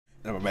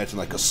And I'm imagining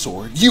like a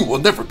sword. You will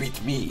never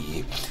beat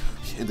me.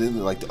 And then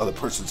like the other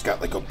person's got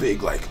like a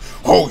big like,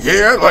 oh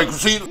yeah, like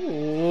see.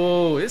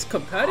 Oh, it's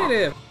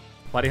competitive.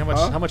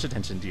 WaDi, how much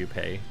attention do you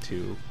pay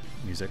to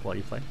music while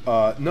you play?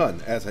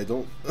 None, as I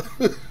don't.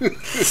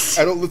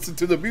 I don't listen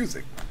to the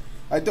music.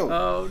 I don't.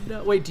 Oh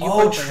no! Wait, do you?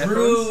 Oh,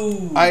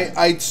 true.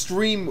 I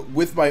stream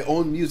with my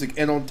own music,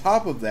 and on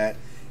top of that,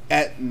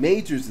 at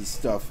majors and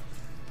stuff,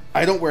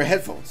 I don't wear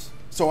headphones,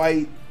 so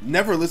I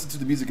never listen to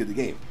the music of the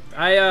game.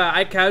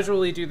 I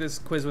casually do this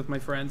quiz with my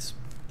friends,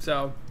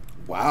 so.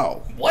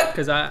 Wow. What?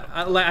 Because I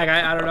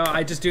don't know.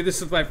 I just do this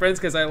with my friends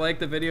because I like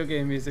the video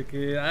game music.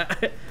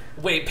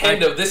 Wait,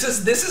 Panda, this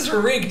is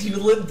rigged.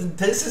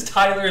 This is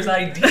Tyler's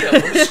idea.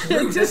 We're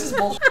screwed. This is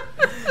bullshit.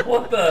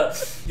 What the?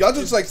 Y'all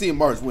just like seeing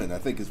Mars win, I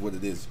think is what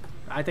it is.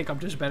 I think I'm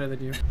just better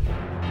than you.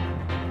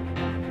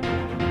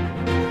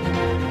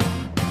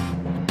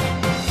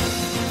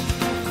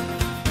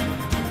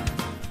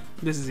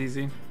 This is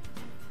easy,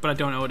 but I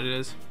don't know what it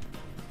is.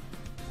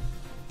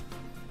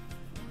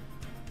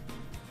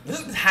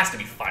 This has to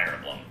be Fire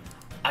Emblem.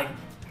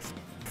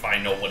 If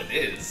I know what it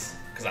is,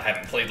 because I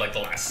haven't played like the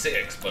last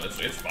 6, but it's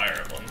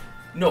Fire Emblem.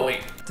 No, wait.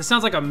 This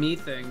sounds like a me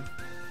thing.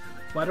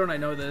 Why don't I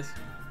know this?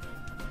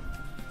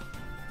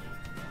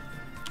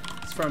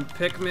 It's from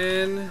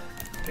Pikmin.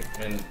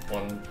 Pikmin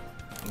 1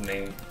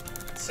 main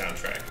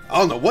soundtrack. I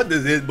don't know what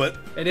this is, but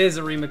It is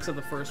a remix of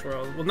the first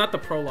world. Well, not the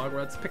prologue,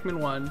 but it's Pikmin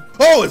 1.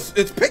 oh, it's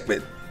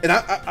Pikmin, and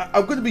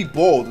I'm going to be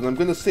bold, and I'm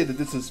going to say that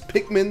this is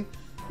Pikmin.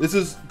 This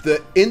is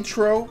the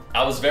intro.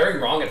 I was very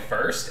wrong at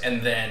first,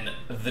 and then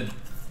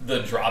the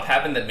drop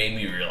happened that made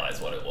me realize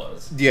what it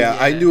was. Yeah,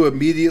 I knew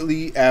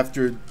immediately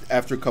after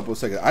a couple of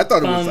seconds. I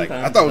thought it was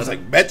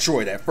like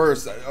Metroid at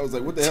first. I was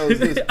like, what the hell is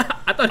this?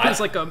 I thought it was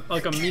like a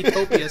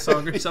Metopia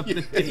song or something.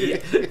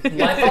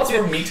 My thoughts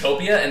were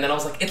Metopia, and then I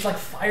was like, it's like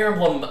Fire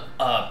Emblem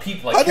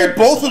people. Like I think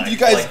both of you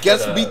guys like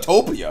guessed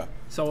Metopia.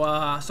 So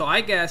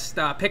I guessed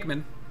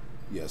Pikmin.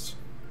 Yes.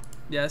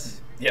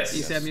 Yes. Yes.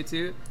 ESAM, you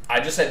too? I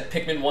just said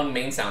Pikmin 1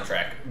 main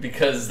soundtrack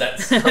because that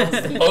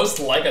sounds the most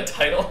like a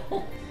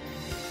title.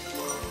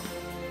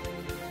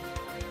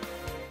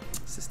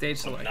 It's the stage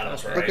select. None of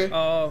us were right. Okay.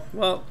 Oh,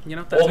 well, you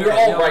know. That's Well, we were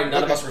okay. all right.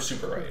 None of us were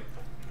super right.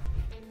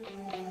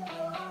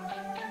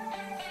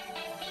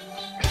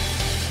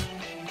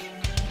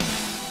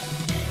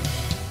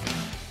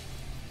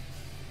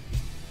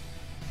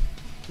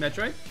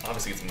 Metroid?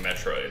 Obviously, it's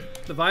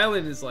Metroid. The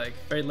violin is like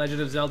very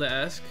Legend of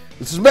Zelda-esque.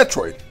 This is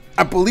Metroid.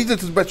 I believe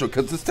this is Metroid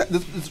because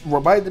this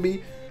reminded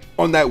me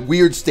on that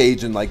weird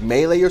stage in like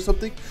Melee or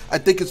something. I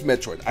think it's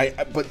Metroid.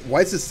 But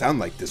why does it sound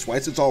like this? Why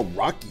is it all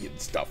rocky and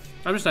stuff?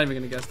 I'm just not even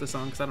gonna guess the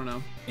song because I don't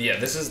know. Yeah,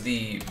 this is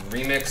the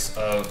remix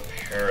of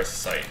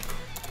Parasite.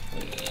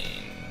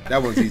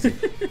 That one's easy.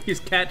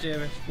 He's cat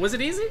jamming. Was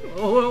it easy?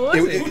 Oh, what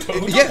was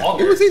it? Yeah,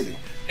 it was easy.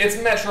 It's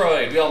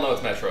Metroid. We all know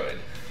it's Metroid.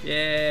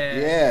 Yeah.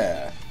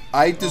 Yeah.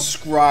 I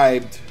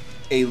described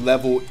a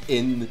level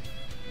in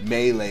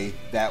Melee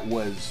that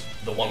was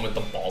The one with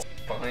the balls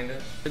behind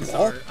it.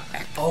 Ball?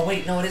 Oh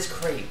wait, no, it is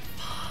Crate.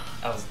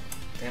 I was,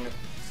 damn it.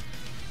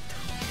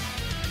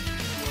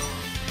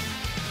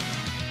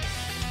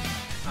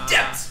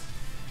 Depths.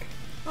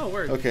 Oh,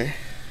 word. okay.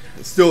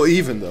 It's still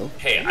even though.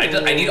 Hey, I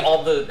need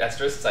all the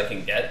asterisks I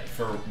can get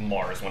for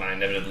Mars when I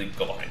inevitably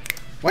go behind.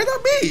 Why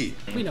not me?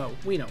 We know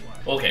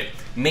why. Okay,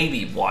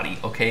 maybe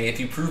WaDi. Okay, if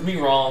you prove me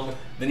wrong,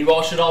 then you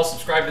all should all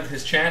subscribe to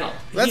his channel.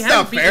 That's hasn't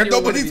not beaten fair. you in one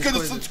of Nobody's these gonna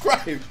quizzes.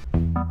 subscribe.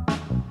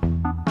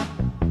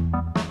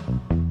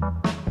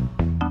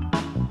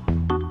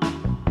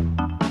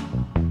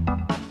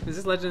 Is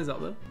this Legend of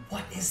Zelda?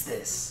 What is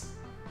this?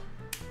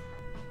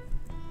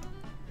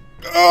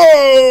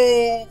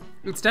 Oh!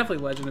 It's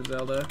definitely Legend of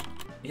Zelda.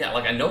 Yeah,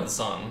 like I know the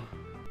song.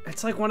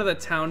 It's like one of the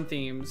town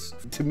themes.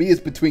 To me, it's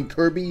between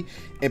Kirby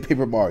and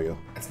Paper Mario.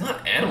 It's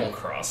not Animal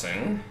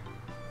Crossing.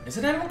 Is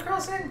it Animal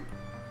Crossing?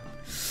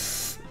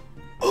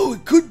 Oh,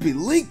 it could be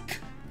Link.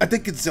 I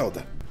think it's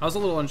Zelda. I was a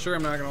little unsure,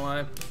 I'm not gonna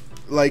lie.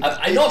 Like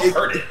I know I've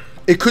heard it.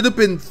 It could have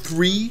been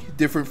 3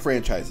 different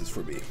franchises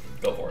for me.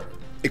 Go for it.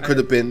 It could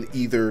have been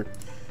either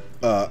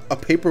a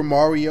Paper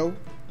Mario,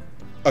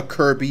 a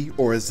Kirby,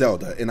 or a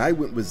Zelda, and I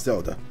went with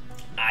Zelda.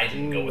 I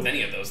didn't go with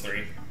any of those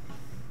 3.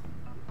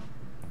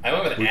 I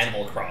went with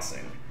Animal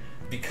Crossing.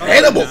 Because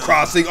Animal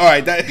Crossing. All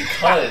right, that.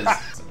 Because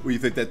What do you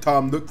think, that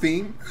Tom Nook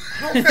theme?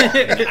 I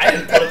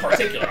didn't put a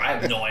particular. I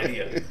have no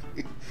idea.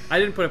 I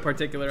didn't put a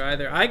particular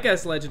either. I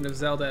guess Legend of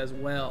Zelda as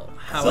well.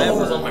 Zelda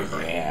was However, on my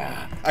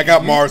brain. I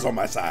got Mars on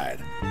my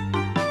side.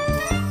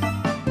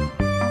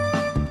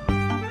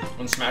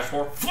 On Smash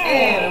 4.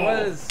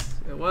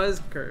 it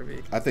was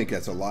Kirby. I think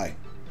that's a lie.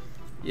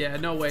 Yeah,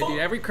 no way, dude.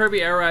 Every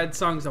Kirby Arrowhead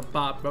song's a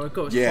bop, bro. It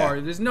goes Yeah.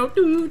 hard. There's no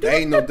doo. That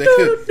ain't no.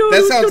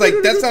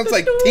 That sounds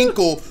like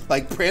Tinkle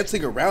like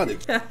prancing around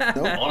it.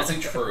 No? Honestly,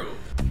 true.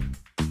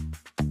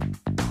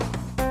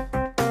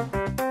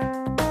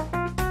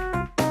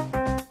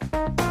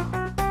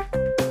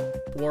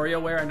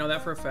 WarioWare, I know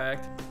that for a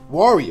fact.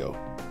 Wario.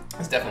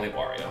 It's definitely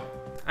Wario.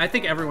 I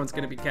think everyone's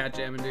gonna be cat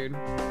jamming, dude.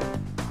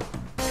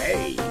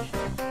 Hey.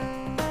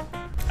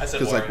 I said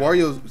Because like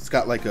Wario. Wario's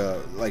got like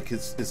a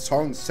his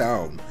songs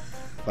sound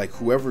like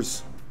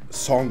whoever's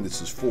song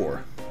this is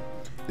for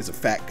is a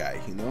fat guy,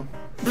 you know.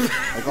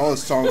 Like all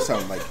his songs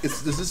sound like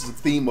this is the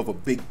theme of a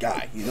big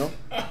guy, you know.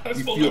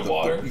 You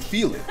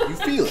feel it,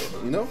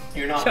 you know.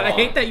 You're not I wrong.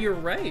 hate that you're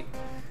right.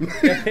 I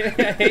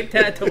hate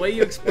that the way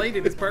you explained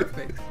it is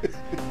perfect.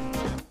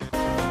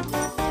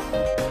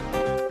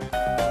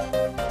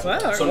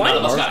 Wow, So why, none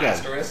of us Mars got got it.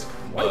 asterisk.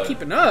 why are you but-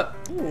 keeping up?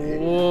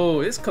 Ooh,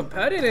 it's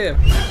competitive.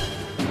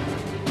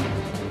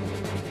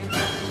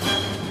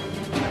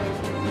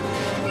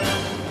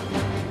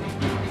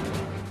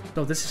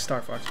 No, this is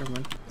Star Fox, never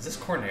mind. Is this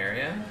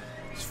Corneria?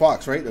 It's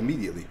Fox, right?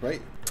 Immediately,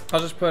 right? I'll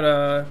just put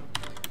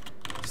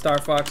Star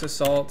Fox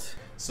Assault.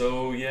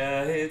 So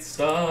yeah, it's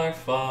Star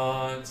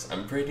Fox.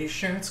 I'm pretty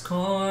sure it's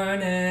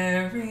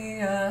Corneria.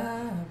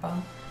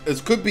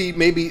 It could be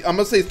maybe I'm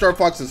gonna say Star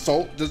Fox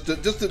Assault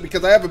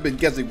because I haven't been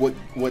guessing what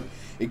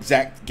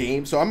exact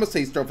game, so I'm gonna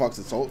say Star Fox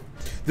Assault.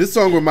 This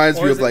song reminds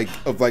Or me is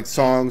of like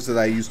songs that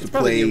I used to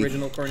probably play the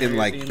original Cornelia in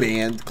like theme.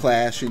 band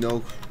class, you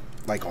know,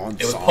 like on.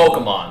 It was song.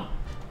 Pokemon.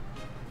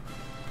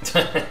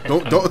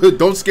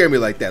 Don't scare me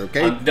like that,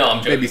 okay? No, I'm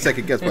joking. Maybe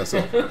second guess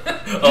myself. Oh,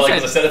 like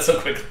 'cause I said it so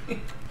quickly.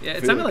 Yeah,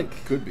 it Feel sounded like like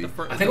it could be. the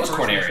I think it was the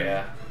first version.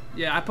 Corneria.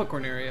 Yeah, I put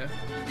Corneria.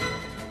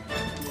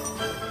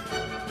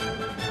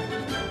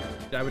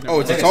 I would never Oh,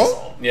 it's I think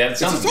Assault? Yeah, it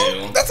It's a sounds song?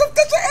 new. That's an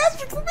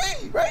answer for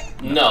me,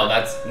 right? No,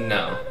 that's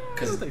no.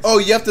 Because Oh,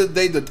 you have to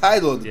name the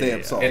title of the damn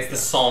yeah. song. it's the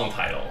song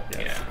title.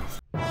 Yeah.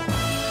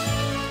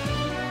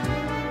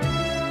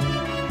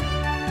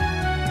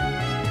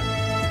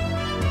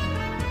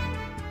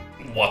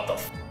 What the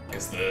f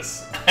is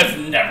this? I've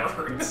never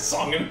heard this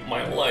song in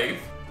my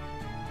life.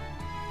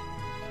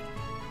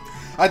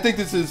 I think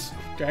this is.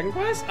 Dragon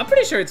Quest? I'm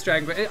pretty sure it's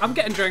Dragon Quest. I'm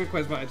getting Dragon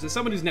Quest vibes. As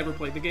someone who's never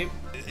played the game.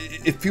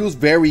 It feels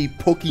very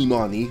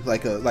Pokemon-y,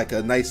 like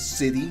a nice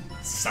city.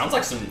 Sounds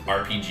like some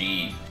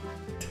RPG.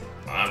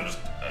 I'm just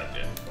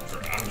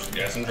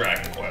guessing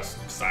Dragon Quest.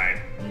 'Cause I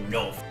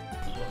no f-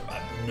 clue. I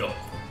no.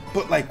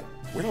 But like,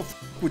 where the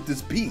f would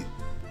this be?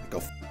 Like a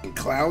f***ing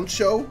clown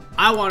show?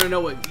 I want to know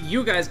what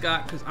you guys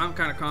got because I'm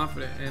kind of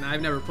confident and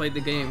I've never played the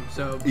game.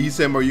 So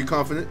ESAM, are you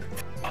confident?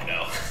 I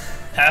know.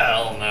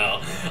 Hell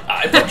no.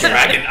 I put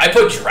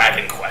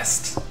Dragon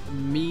Quest.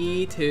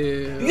 me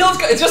too. You know,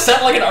 it just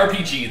sounded like an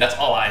RPG. That's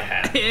all I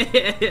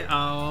had.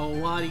 Oh,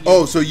 what do you?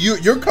 Oh, so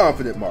you're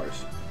confident,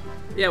 Mars?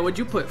 Yeah, what'd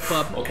you put,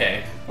 Plup?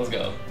 Okay, let's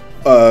go.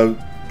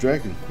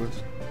 Dragon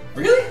Quest.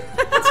 Really?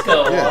 Let's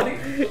go, Yeah.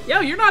 Wadi. Yo,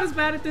 you're not as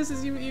bad at this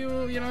as you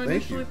Thank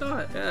initially you.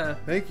 thought. Yeah.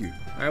 Thank you.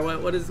 All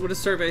right, what does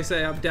survey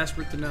say? I'm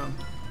desperate to know.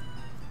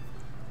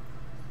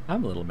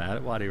 I'm a little mad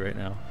at WaDi right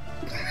now.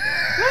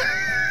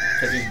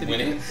 Because he's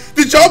winning.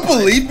 Did y'all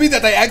believe me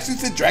that I actually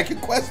said Dragon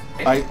Quest?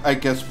 I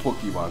guess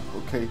Pokemon.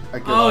 Okay. I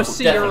guess. Oh,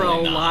 so you're a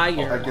Definitely not.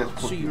 liar. I guess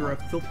So Pokemon. you're a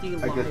filthy I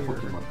liar. guess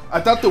Pokemon. I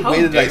thought the How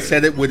way that I dare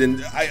said it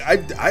wouldn't. I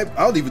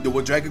don't even know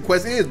what Dragon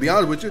Quest is. Be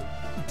honest with you.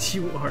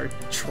 You are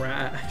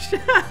trash.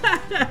 Doesn't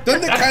it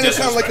That's kind of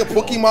sound like a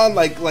disrespectful. Pokemon,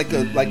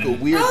 like a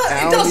weird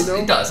town? It does. You know?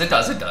 It does. It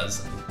does. It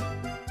does.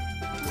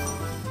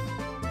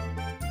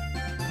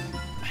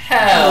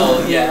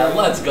 Hell yeah!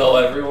 Let's go,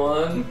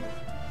 everyone.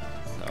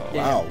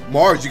 Wow,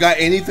 Mars, you got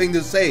anything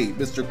to say,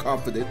 Mr.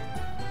 Confident?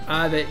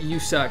 That you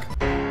suck.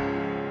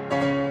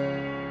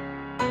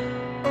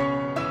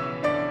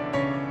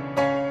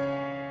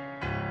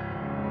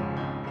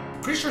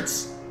 Pretty sure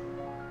it's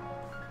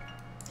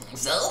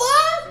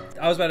Zelda.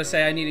 I was about to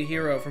say I need a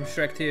hero from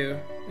Shrek 2.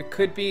 It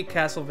could be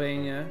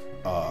Castlevania.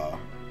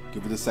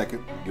 Give it a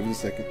second. Give it a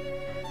second.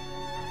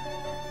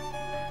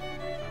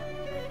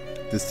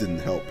 This didn't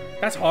help.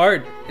 That's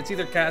hard. It's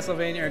either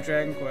Castlevania or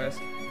Dragon Quest.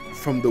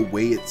 From the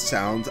way it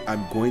sounds,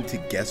 I'm going to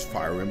guess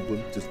Fire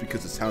Emblem, just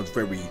because it sounds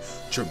very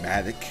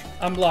dramatic.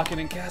 I'm locking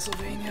in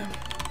Castlevania.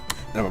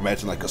 And I'm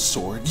imagining like a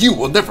sword. You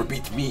will never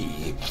beat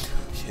me.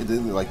 And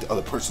then like the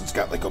other person's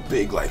got like a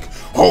big like,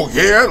 oh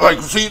yeah, like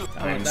see.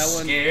 I'm that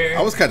one- scared.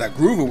 I was kind of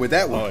grooving with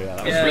that one. Oh yeah,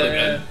 that was really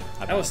good.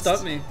 That was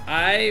stumped me.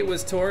 I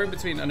was torn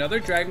between another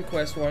Dragon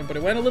Quest one, but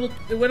it went a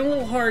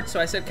little hard, so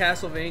I said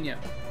Castlevania.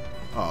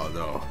 Oh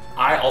no,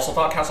 I also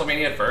thought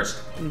Castlevania at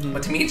first,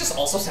 but to me it just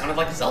also sounded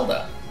like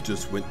Zelda.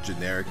 just went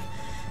generic.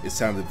 It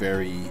sounded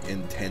very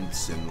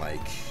intense and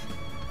like.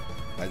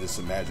 I just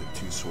imagined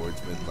two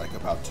swordsmen like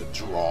about to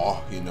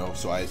draw, you know.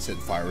 So I said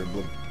Fire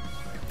Emblem.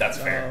 That's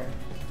fair.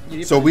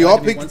 You So we all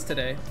reminded me picked- once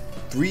today.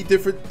 3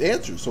 different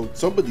answers, so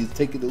somebody's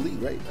taking the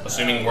lead, right?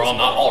 Assuming we're all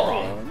not all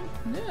wrong.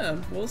 Yeah,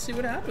 we'll see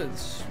what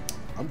happens.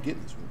 I'm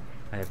getting this one.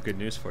 I have good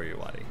news for you,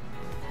 WaDi.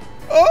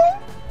 Oh!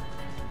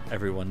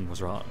 Everyone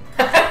was wrong.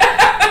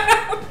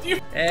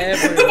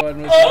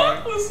 Everyone was Oh, wrong.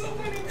 that was so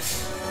funny.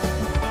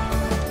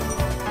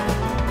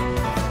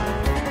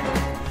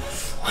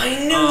 I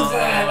knew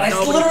that. I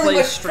Nobody literally plays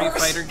my Street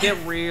first- Fighter. Get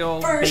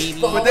real, first baby.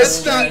 thought But that's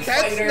was not Street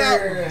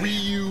Fighter.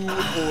 Ryu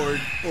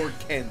or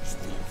Ken's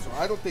theme, so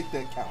I don't think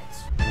that counts.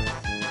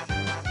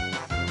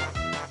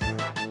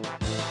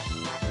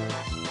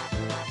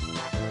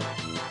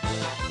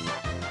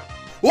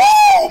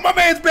 Whoa! My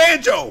man's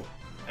Banjo!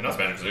 I know it's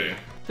Banjo Kazooie.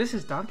 This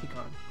is Donkey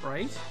Kong.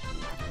 right?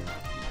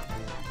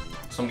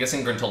 So I'm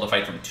guessing Gruntilda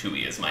fight from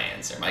Tui is my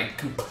answer. My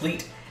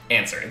complete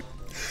answer.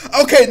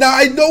 Okay, now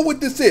I know what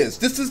this is.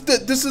 This is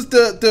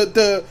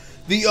the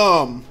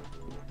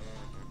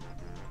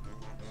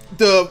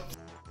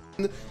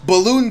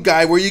balloon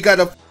guy where you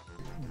gotta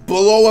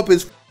blow up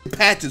his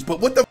patches. But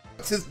what the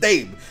f***'s his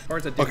name?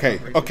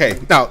 Okay.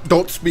 Now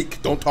don't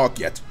speak, don't talk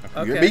yet.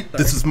 You hear me? Sorry.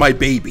 This is my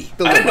baby.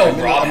 I didn't know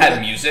Rob had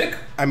music.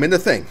 I'm in the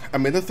thing.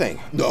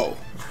 No.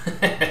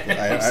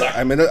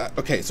 I'm in a.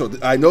 Okay, so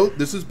I know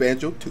this is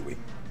Banjo Tooie.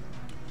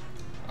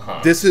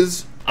 This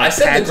is. I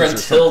said the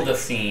Gruntilda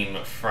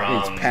theme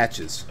from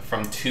patches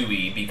from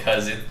Tui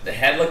because it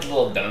had like a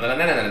little.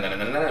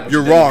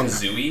 You're wrong.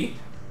 ZOWIE.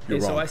 Okay,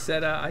 so I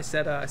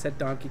said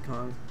Donkey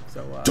Kong.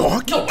 So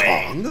Donkey No way.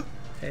 Kong.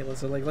 Hey,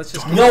 let's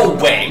just. No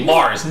way,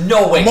 Mars.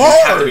 No way. Mars.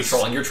 You have to be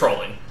trolling. You're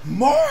trolling.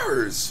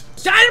 Mars.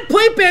 I didn't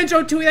play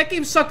Banjo Tooie. That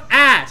game sucked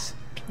ass.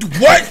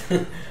 What?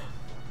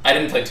 I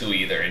didn't play Tui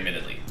either,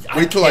 admittedly.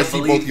 Wait till I can't see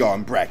believe- both y'all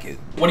in bracket.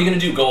 What are you gonna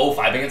do? Go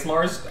 0-5 against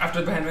Mars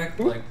after the pandemic?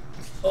 Like,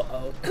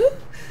 Uh-oh.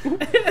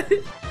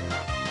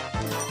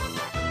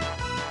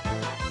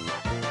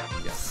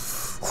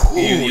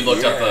 you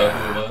looked up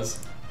who it was.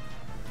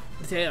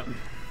 Damn.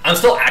 I'm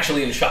still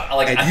actually in shock.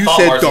 Like, And I you thought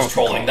said Mars was Donkey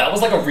trolling. Kong. That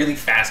was like a really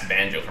fast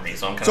banjo for me,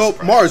 so I'm kind of So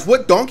surprised. Mars,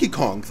 what Donkey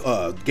Kong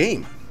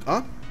game?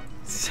 Huh?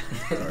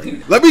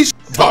 Let me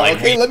talk. like,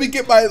 Okay, let me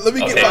get my.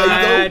 Okay.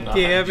 God No.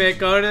 damn it!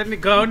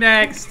 Go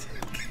next.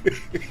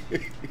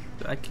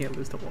 I can't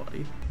lose to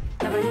WaDi.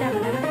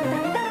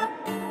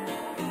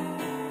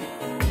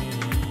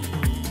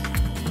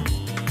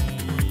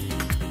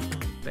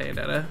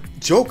 Bayonetta.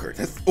 Joker.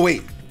 That's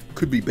wait.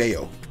 Could be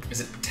Bayo.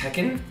 Is it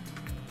Tekken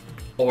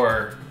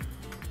or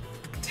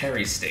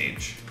Terry's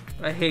stage?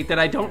 I hate that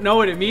I don't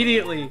know it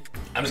immediately.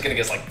 I'm just gonna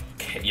guess like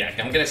I'm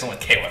gonna guess like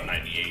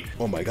KOF98.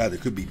 Oh my God,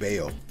 it could be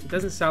Bayo. It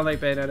doesn't sound like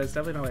Bayonetta. It's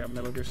definitely not like a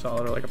Metal Gear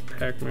Solid or like a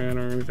Pac-Man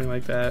or anything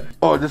like that.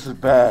 Oh, this is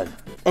bad.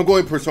 I'm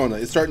going Persona.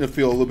 It's starting to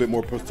feel a little bit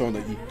more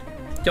Persona-y.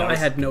 Yo, I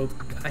had no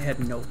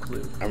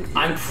clue.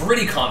 I'm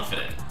pretty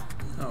confident.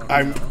 Oh,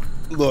 I'm. no.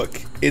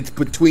 Look, it's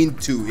between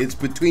two. It's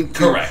between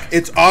two. Correct.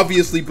 It's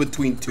obviously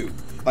between two.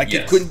 Like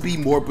Yes. it couldn't be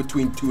more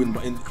between two and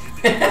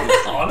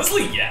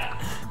Honestly,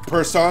 yeah.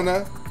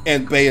 Persona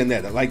and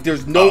Bayonetta. Like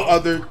there's no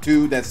other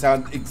two that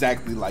sound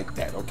exactly like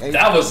that. Okay.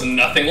 That was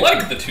nothing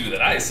like the two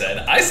that I said.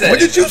 I said What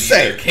did it you was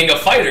say? either King of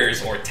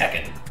Fighters or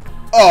Tekken.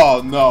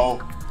 Oh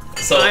no.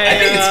 So I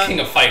think it's King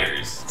of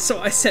Fighters. So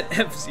I said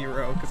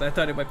F-Zero because I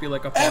thought it might be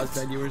like a pause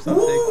menu or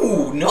something.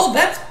 Ooh, no,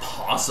 that's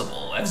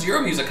possible.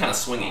 F-Zero music kind of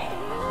swingy.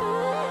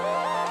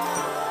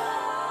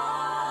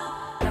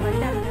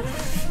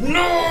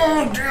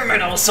 No, damn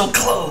it, I was so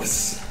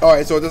close. All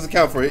right, so it doesn't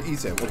count for it.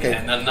 ESAM. Okay.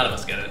 Yeah, none of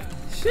us get it.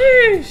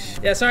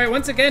 Sheesh. Yeah, sorry.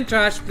 Once again,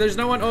 Josh, there's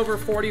no one over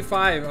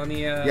 45 on the.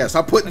 Yes,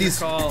 I'm putting on the these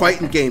call.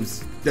 fighting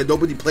games that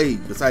nobody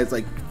played besides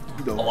like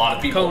A lot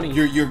of people. Coney.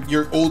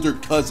 your older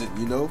cousin.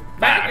 You know.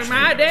 Back in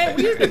my day,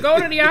 we used to go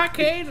to the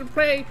arcade and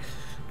play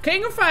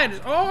King of Fighters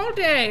all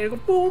day. Go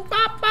boom,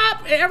 bop,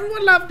 bop, and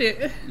everyone loved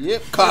it.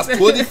 Yep. Cost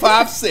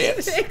 25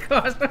 cents. It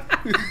cost.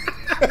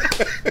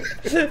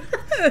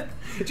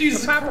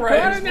 Jesus Pop in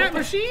Christ. that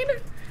machine.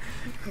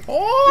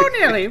 Oh,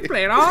 Nelly,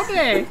 play it all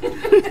day.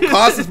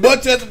 Cost as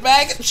much as a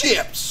bag of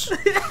chips.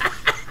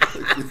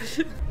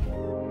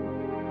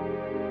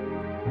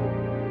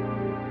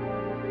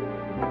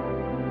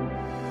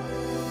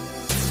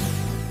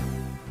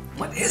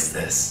 What is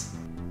this?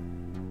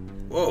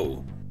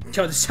 Whoa.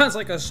 Yo, this sounds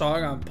like a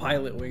song on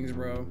Pilot Wings,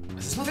 bro.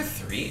 Is this Mother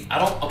 3? I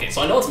don't. Okay,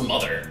 so I know it's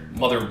Mother.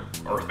 Mother,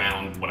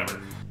 Earthbound, whatever.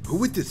 Who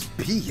would this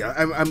be?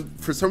 I'm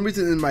for some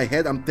reason in my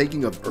head I'm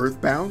thinking of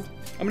Earthbound.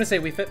 I'm gonna say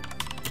We Fit.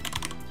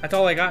 That's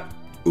all I got.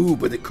 Ooh,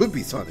 but it could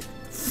be Sonic.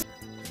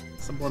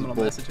 Subliminal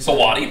messages. So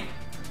WaDi.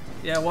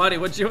 Yeah, WaDi,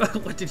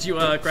 what did you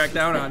crack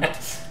down on?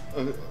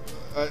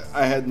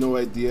 I had no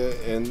idea,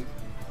 and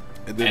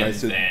then I And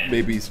said then-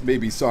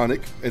 maybe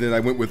Sonic, and then I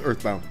went with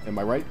Earthbound. Am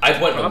I right?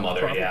 I went with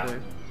Mother, yeah.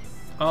 Probably.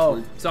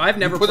 Oh, so I've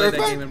never put played that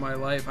Earthbound? game in my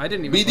life. I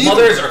didn't even. Me play neither.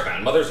 Mother's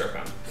Earthbound. Mother's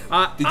Earthbound.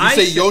 Did you I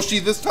say said- Yoshi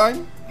this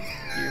time?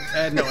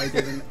 No, I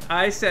didn't.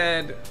 I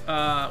said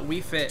We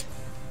Fit.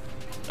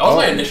 That was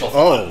my initial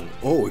thought.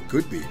 Oh, it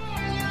could be.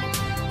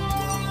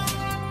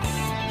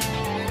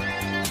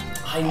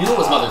 I knew it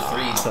was Mother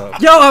 3. So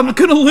Yo, I'm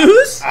gonna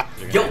lose.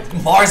 Yo,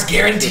 Mars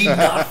guaranteed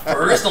not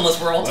first unless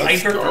we're all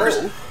tied for go.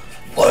 first.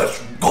 Let's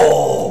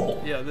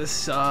go. Yeah, this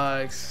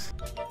sucks.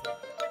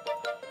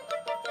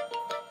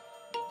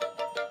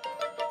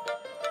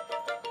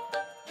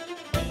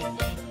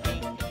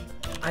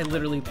 I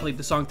literally played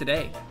the song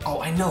today. Oh,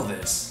 I know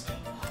this.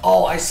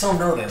 Oh, I so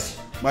know this.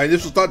 My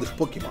initial thought is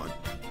Pokemon.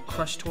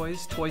 Crush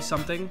Toys, Toy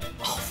something.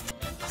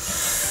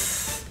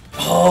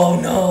 Oh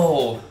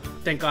no.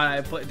 Thank God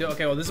I played.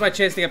 Okay, well, this is my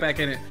chance to get back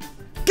in it.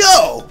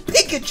 Go,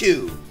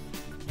 Pikachu!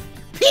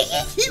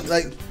 Pikachu!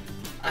 Like,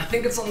 I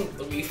think it's on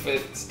the Wii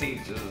Fit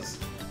stages.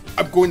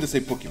 I'm going to say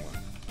Pokemon.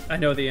 I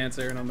know the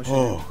answer, and I'm a shooter.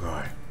 Oh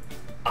god.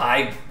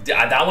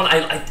 That one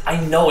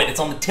I know it. It's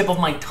on the tip of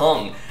my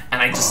tongue,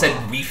 and I just said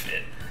Wii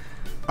Fit.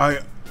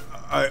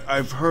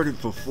 I've heard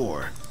it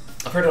before.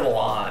 I've heard it a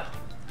lot.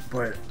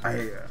 But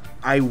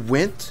I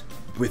went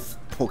with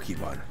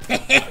Pokemon.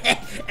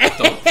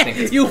 Don't think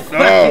it's You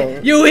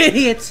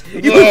idiots!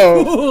 You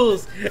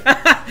fools!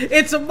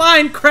 It's a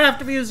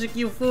Minecraft music,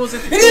 you fools!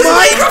 It's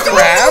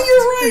Minecraft. You're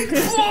right.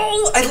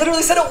 Oh, I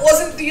literally said it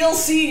wasn't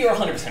DLC. You're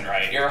 100%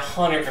 right. You're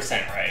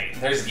 100% right.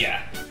 There's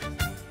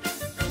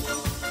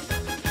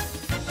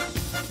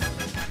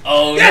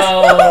Oh yes!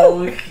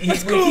 no! He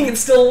can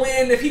still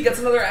win if he gets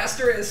another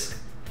asterisk.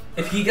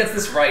 If he gets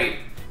this right,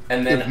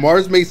 and then if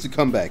Mars makes a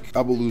comeback,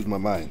 I will lose my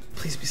mind.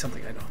 Please be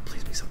something I know.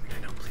 Please be something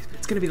I know. Please be.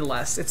 It's gonna be the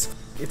last. It's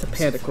a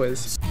panda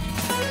quiz.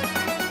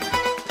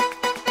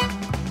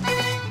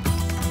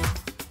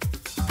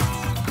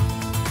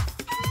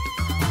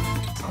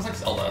 Sounds like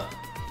Zelda.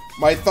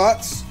 My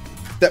thoughts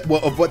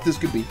of what this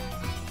could be: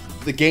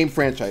 the game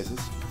franchises,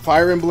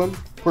 Fire Emblem,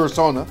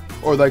 Persona,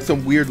 or like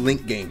some weird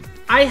Link game.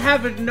 I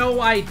have no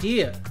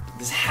idea.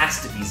 This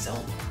has to be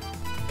Zelda.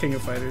 King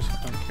of Fighters.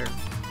 I don't care.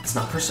 It's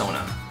not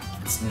Persona.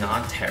 It's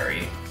not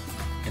Terry.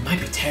 It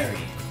might be Terry.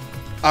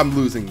 I'm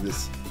losing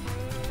this.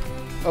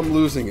 I'm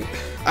losing it.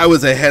 I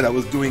was ahead. I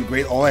was doing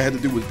great. All I had to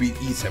do was beat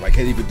ESAM. I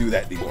can't even do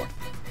that anymore.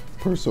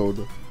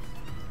 Persona.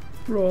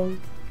 Wrong.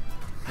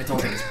 I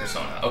don't think it's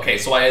Persona. Okay,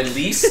 so I at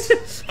least...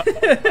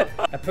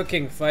 I put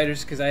King of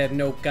Fighters because I had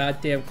no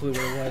goddamn clue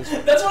what it was.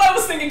 That's what I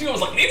was thinking too. I was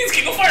like, maybe it's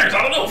King of Fighters.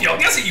 I don't know if y'all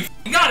guess it. You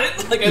got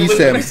it. Like, I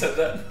literally said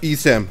that.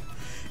 ESAM,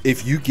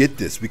 if you get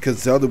this, because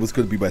Zelda was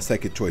going to be my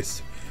second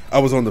choice. I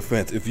was on the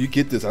fence. If you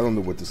get this, I don't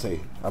know what to say.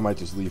 I might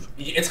just leave.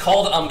 It's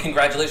called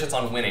congratulations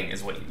on winning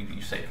is what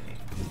you say to me.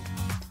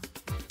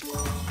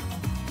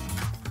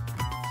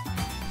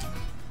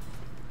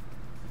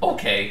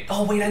 Okay.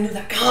 Oh wait, I knew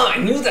that. God,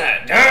 I knew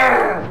that.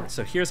 Arrgh!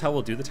 So here's how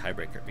we'll do the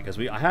tiebreaker, because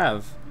I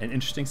have an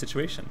interesting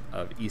situation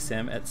of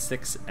ESAM at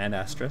 6 and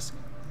asterisk,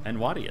 and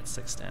WaDi at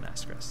 6 and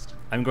asterisk.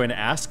 I'm going to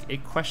ask a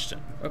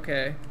question.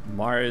 Okay.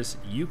 Mars,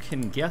 you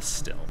can guess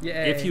still.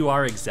 Yay. If you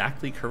are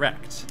exactly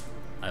correct,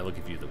 I will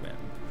give you the win.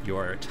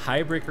 Your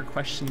tiebreaker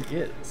question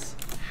is,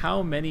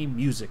 how many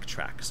music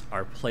tracks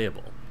are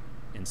playable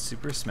in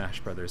Super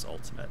Smash Bros.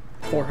 Ultimate?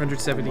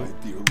 470. Oh my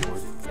dear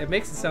Lord. It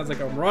makes it sound like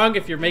I'm wrong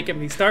if you're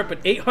making me start, but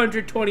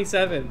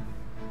 827.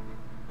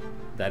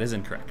 That is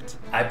incorrect.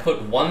 I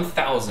put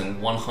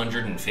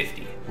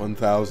 1,150.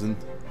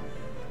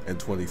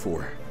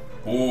 1,024.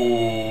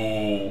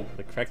 Ooh.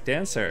 The correct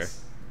answer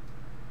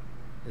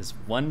is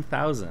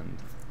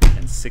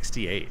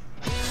 1,068.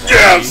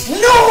 Yes!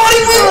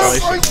 Nobody wins!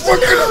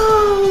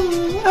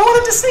 Congratulations. I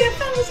wanted to say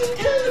 1,000.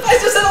 I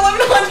just said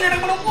 1,100. I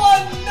would have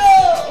won. No.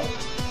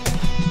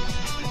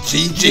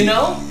 GG. You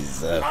know,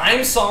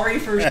 I'm sorry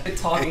for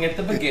talking at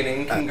the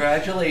beginning.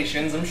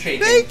 Congratulations, I'm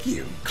shaking. Thank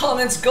you.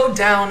 Comments, go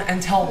down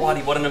and tell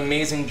WaDi what an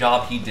amazing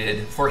job he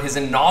did for his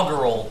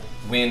inaugural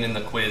win in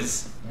the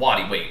quiz.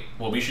 WaDi, wait,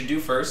 what we should do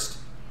first?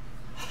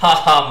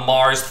 Haha,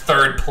 Mars,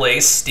 3rd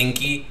place,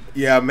 stinky.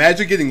 Yeah,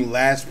 imagine getting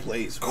last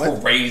place.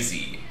 What?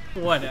 Crazy.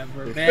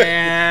 Whatever,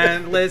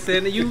 man.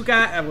 Listen, you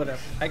got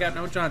whatever. I got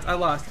no chance. I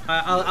lost.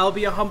 I'll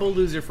be a humble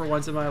loser for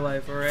once in my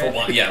life. All right. For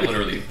one, yeah,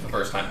 literally the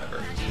first time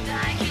ever.